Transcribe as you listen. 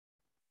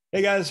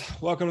Hey guys,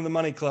 welcome to the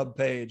Money Club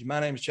page. My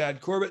name is Chad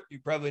Corbett. You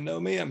probably know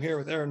me. I'm here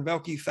with Aaron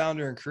Velky,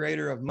 founder and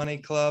creator of Money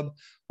Club.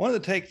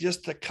 Wanted to take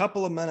just a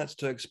couple of minutes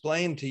to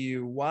explain to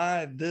you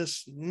why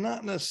this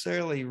not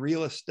necessarily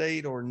real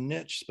estate or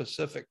niche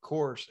specific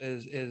course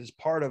is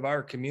part of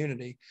our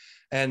community.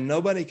 And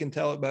nobody can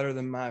tell it better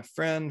than my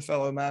friend,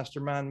 fellow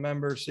mastermind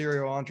member,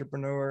 serial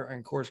entrepreneur,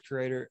 and course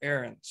creator,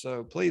 Aaron.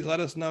 So please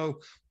let us know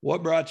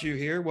what brought you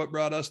here, what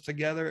brought us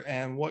together,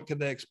 and what could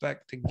they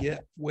expect to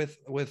get with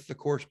the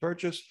course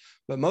purchase.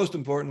 But most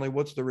importantly,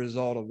 what's the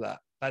result of that?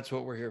 That's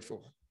what we're here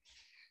for.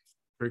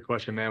 Great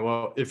question, man.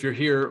 Well, if you're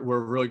here,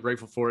 we're really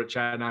grateful for it.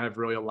 Chad and I have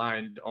really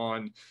aligned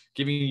on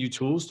giving you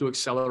tools to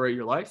accelerate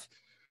your life.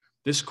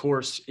 This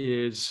course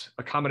is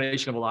a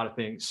combination of a lot of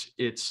things.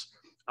 It's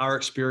our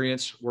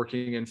experience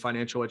working in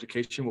financial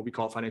education, what we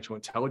call financial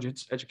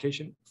intelligence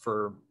education,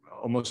 for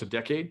almost a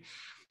decade,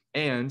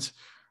 and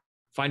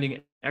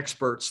finding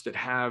experts that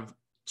have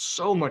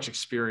so much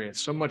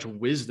experience, so much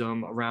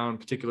wisdom around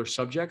particular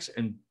subjects,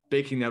 and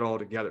baking that all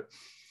together.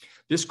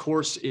 This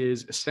course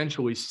is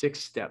essentially 6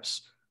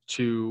 steps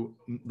to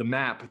the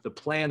map, the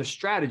plan, the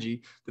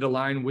strategy that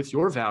align with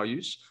your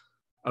values,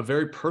 a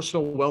very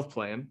personal wealth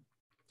plan,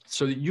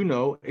 so that you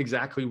know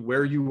exactly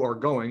where you are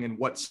going and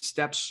what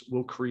steps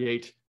will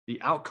create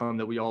the outcome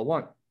that we all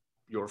want,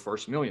 your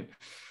first million.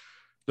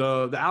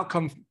 The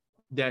outcome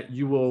that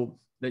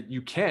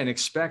you can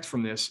expect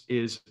from this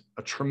is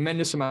a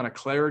tremendous amount of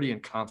clarity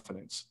and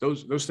confidence.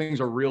 Those things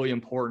are really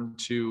important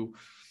to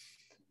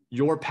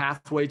your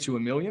pathway to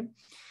 $1 million.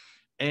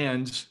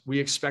 And we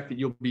expect that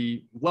you'll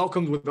be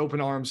welcomed with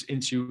open arms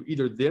into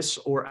either this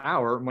or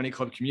our Money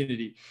Club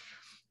community.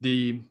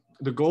 The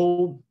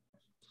goal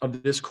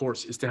of this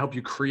course is to help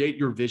you create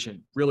your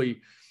vision,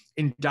 really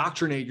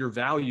indoctrinate your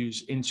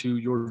values into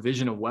your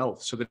vision of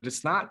wealth, so that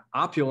it's not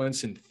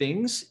opulence and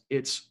things,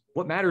 it's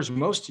what matters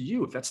most to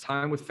you. If that's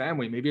time with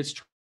family, maybe it's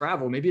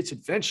travel, maybe it's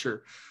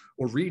adventure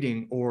or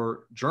reading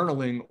or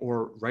journaling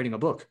or writing a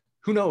book.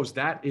 Who knows?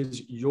 That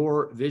is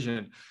your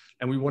vision.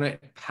 And we want to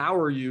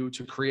empower you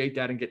to create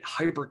that and get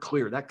hyper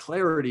clear. That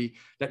clarity,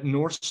 that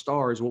North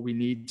Star is what we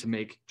need to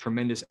make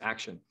tremendous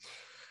action.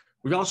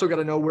 We've also got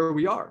to know where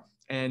we are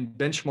and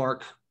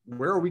benchmark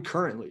where are we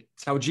currently.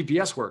 It's how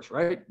GPS works,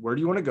 right? Where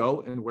do you want to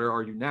go and where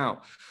are you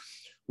now?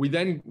 We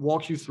then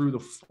walk you through the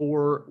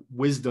 4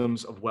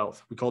 wisdoms of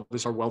wealth. We call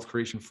this our wealth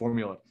creation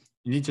formula.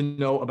 You need to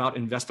know about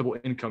investable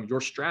income,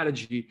 your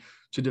strategy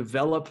to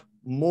develop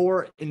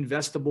more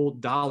investable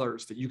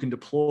dollars that you can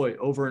deploy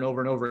over and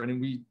over and over. And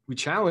we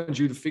challenge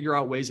you to figure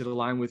out ways that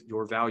align with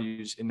your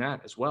values in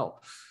that as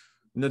well.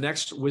 And the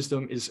next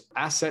wisdom is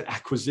asset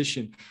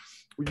acquisition.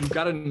 You've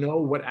got to know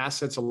what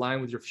assets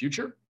align with your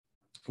future,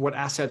 what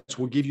assets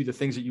will give you the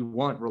things that you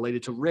want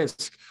related to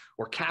risk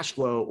or cash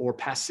flow or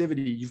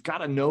passivity. You've got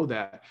to know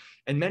that.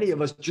 And many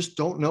of us just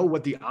don't know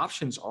what the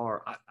options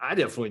are. I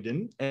definitely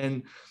didn't.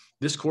 And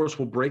this course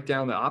will break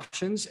down the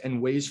options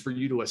and ways for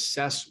you to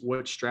assess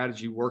what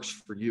strategy works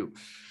for you.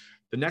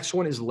 The next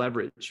one is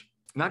leverage.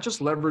 Not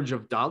just leverage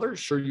of dollars.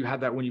 Sure, you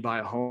have that when you buy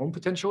a home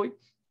potentially.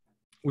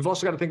 We've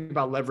also got to think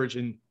about leverage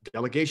in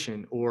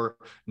delegation or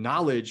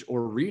knowledge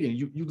or reading.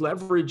 You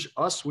leverage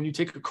us when you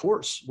take a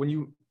course. When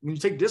you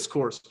take this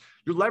course,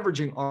 you're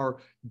leveraging our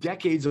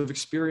decades of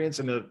experience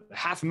and the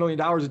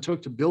 $500,000 it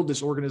took to build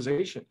this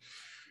organization.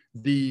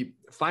 The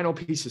final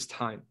piece is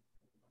time.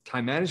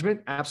 Time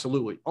management,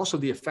 absolutely. Also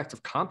the effect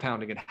of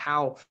compounding and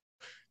how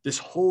this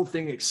whole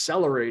thing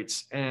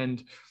accelerates.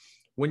 And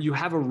when you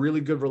have a really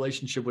good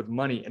relationship with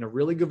money and a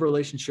really good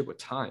relationship with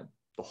time,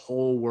 the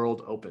whole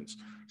world opens.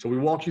 So we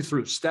walk you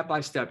through step by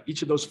step,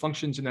 each of those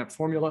functions in that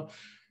formula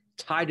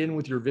tied in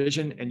with your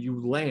vision, and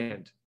you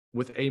land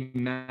with a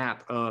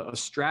map, a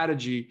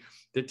strategy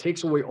that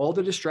takes away all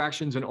the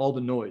distractions and all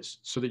the noise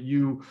so that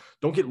you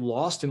don't get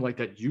lost in like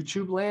that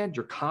YouTube land.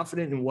 You're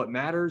confident in what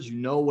matters. You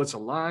know what's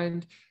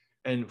aligned.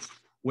 And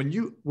when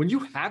you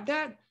have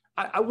that,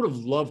 I would have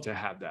loved to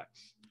have that,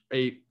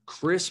 a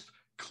crisp,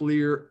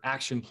 clear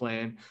action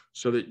plan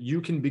so that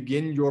you can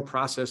begin your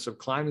process of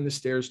climbing the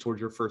stairs towards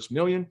your first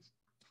million,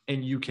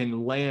 and you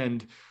can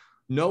land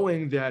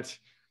knowing that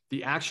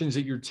the actions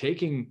that you're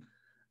taking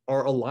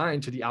are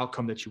aligned to the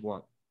outcome that you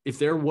want. If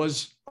there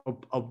was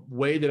a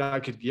way that I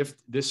could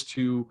gift this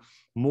to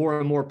more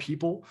and more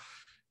people,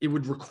 it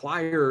would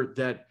require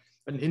that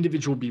an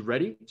individual be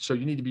ready. So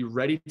you need to be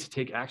ready to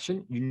take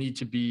action. You need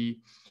to be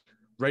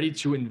ready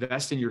to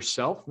invest in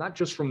yourself, not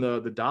just from the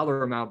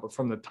dollar amount, but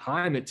from the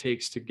time it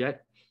takes to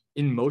get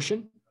in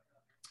motion.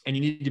 And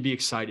you need to be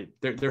excited.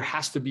 There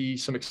has to be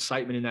some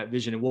excitement in that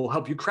vision, and we'll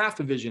help you craft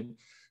the vision.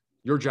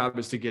 Your job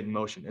is to get in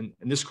motion.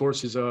 And this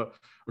course is a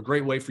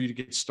great way for you to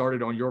get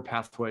started on your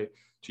pathway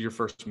to your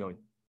first million.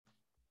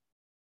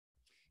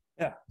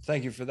 Yeah,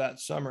 thank you for that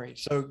summary.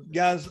 So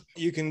guys,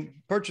 you can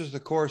purchase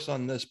the course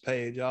on this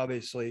page,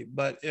 obviously,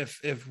 but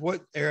if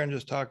what Aaron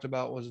just talked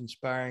about was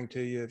inspiring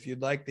to you, if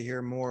you'd like to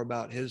hear more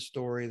about his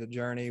story, the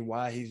journey,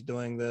 why he's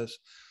doing this,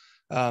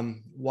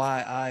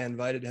 why I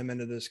invited him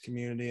into this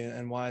community,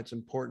 and why it's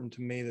important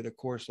to me that a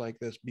course like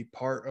this be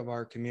part of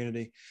our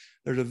community,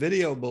 there's a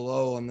video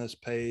below on this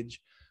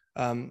page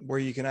where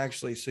you can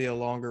actually see a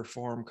longer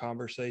form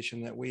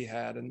conversation that we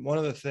had. And one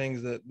of the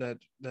things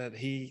that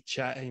he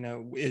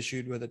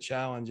issued with a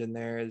challenge in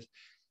there is,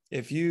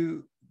 if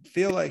you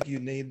feel like you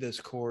need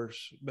this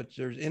course, but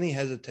there's any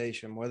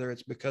hesitation, whether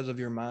it's because of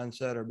your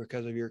mindset or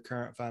because of your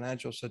current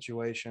financial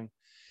situation,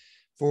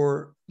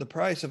 for the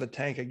price of a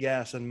tank of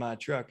gas in my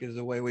truck, is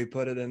the way we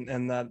put it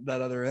in that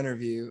other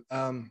interview,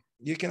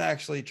 you can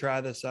actually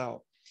try this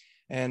out.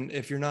 And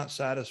if you're not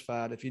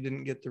satisfied, if you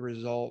didn't get the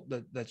result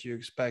that you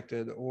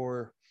expected,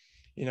 or,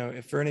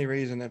 if for any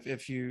reason, if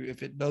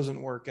it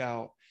doesn't work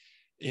out,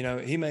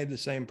 he made the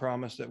same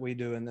promise that we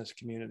do in this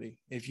community.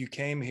 If you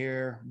came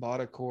here,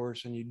 bought a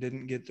course, and you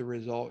didn't get the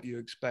result you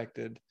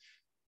expected,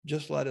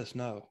 just let us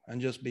know and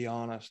just be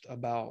honest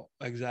about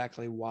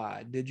exactly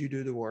why. Did you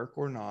do the work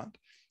or not?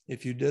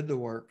 If you did the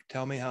work,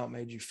 tell me how it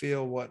made you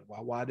feel.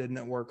 Why didn't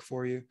it work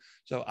for you?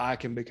 So I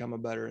can become a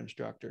better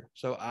instructor,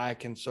 so I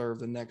can serve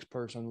the next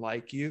person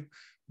like you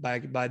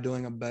by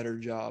doing a better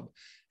job.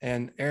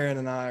 And Aaron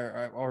and I,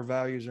 our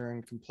values are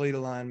in complete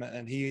alignment,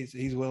 and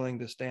he's willing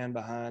to stand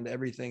behind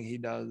everything he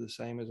does, the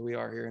same as we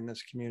are here in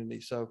this community.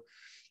 So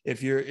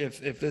if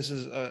this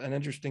is an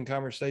interesting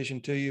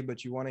conversation to you,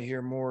 but you want to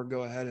hear more,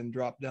 go ahead and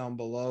drop down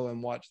below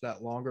and watch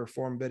that longer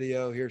form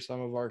video. Hear some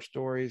of our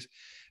stories.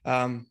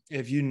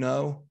 If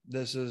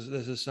this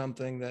is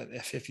something that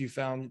if you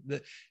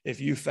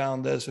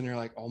found this and you're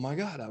like, oh my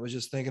God, I was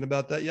just thinking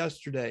about that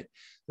yesterday,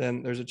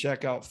 then there's a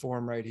checkout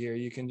form right here.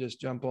 You can just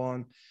jump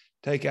on,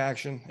 take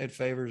action. It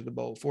favors the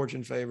bold.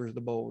 Fortune favors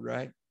the bold,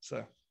 right?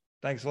 So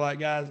thanks a lot,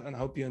 guys, and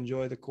hope you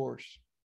enjoy the course.